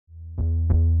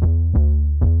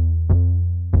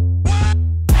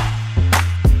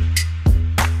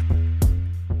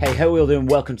how are we all doing?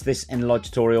 Welcome to this Light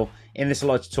tutorial. In this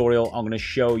Light tutorial, I'm going to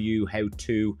show you how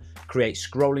to create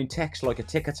scrolling text like a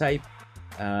ticker tape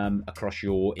across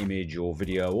your image or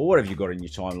video or whatever you've got in your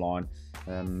timeline.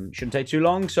 Shouldn't take too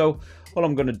long. So all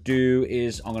I'm going to do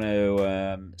is I'm going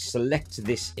to select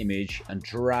this image and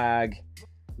drag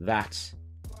that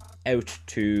out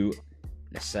to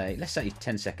let's say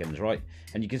 10 seconds, right?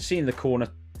 And you can see in the corner,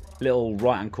 little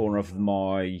right hand corner of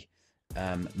my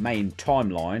main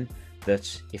timeline,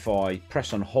 that if I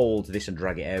press and hold this and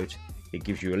drag it out, it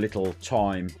gives you a little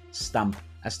time stamp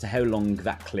as to how long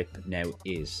that clip now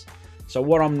is. So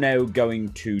what I'm now going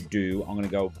to do, I'm going to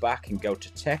go back and go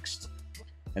to text,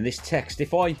 and this text,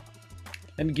 let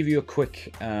me give you a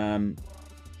quick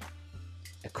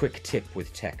tip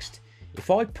with text. If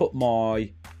I put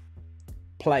my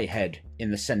playhead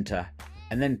in the center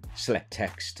and then select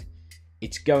text,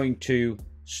 it's going to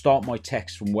start my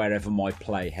text from wherever my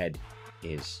playhead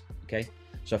is. Okay,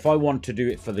 so if I want to do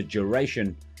it for the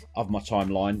duration of my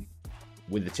timeline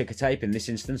with the ticker tape, in this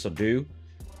instance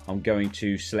I'm going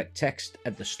to select text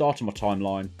at the start of my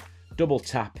timeline, double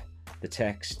tap the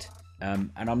text,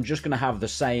 and I'm just going to have the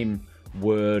same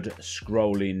word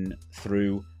scrolling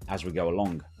through as we go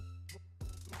along.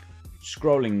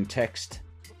 Scrolling text,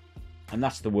 and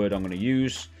that's the word I'm going to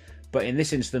use. But in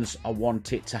this instance, I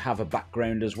want it to have a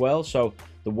background as well. So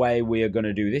the way we are going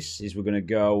to do this is we're going to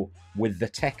go with the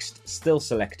text still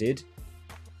selected.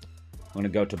 I'm going to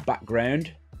go to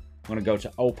background. I'm going to go to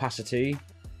opacity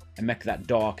and make that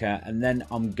darker. And then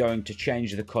I'm going to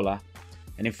change the color.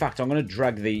 And in fact, I'm going to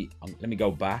drag let me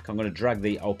go back. I'm going to drag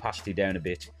the opacity down a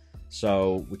bit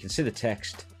so we can see the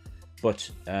text, but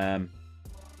the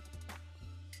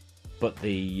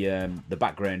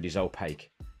background is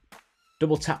opaque.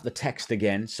 Double tap the text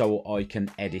again so I can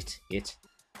edit it.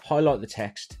 Highlight the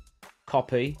text,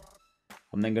 copy.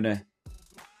 I'm then going to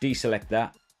deselect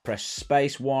that, press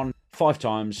space 5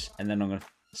 times, and then I'm going to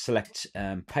select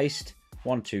paste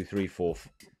 1, 2, 3, 4.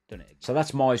 Done it. So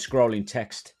that's my scrolling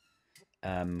text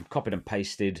copied and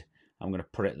pasted. I'm going to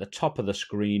put it at the top of the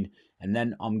screen, and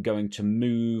then I'm going to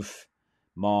move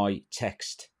my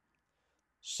text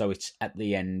so it's at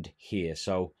the end here.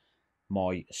 So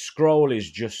my scroll is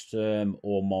just,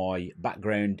 or my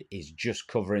background is just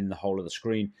covering the whole of the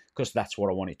screen, because that's what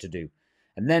I want it to do.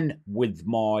 And then with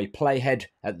my playhead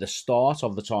at the start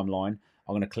of the timeline,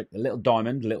 I'm going to click the little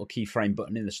diamond, little keyframe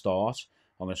button in the start.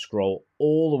 I'm going to scroll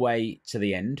all the way to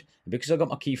the end. And because I've got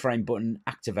my keyframe button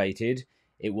activated,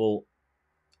 it will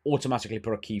automatically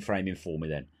put a keyframe in for me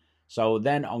then. So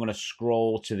then I'm going to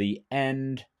scroll to the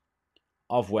end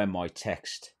of where my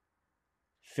text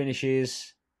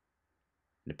finishes.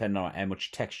 Depending on how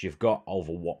much text you've got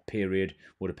over what period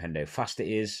will depend how fast it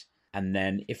is. And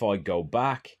then if I go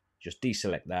back, just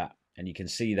deselect that, and you can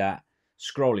see that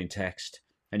scrolling text.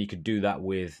 And you could do that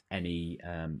with any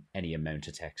amount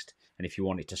of text. And if you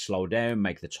want it to slow down,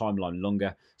 make the timeline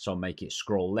longer, so make it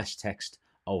scroll less text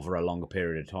over a longer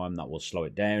period of time, that will slow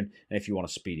it down. And if you want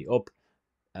to speed it up,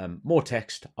 more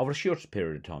text over a shorter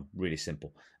period of time. Really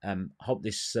simple. I hope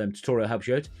this tutorial helps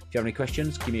you out. If you have any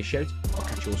questions, give me a shout. I'll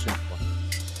catch you all soon. Bye.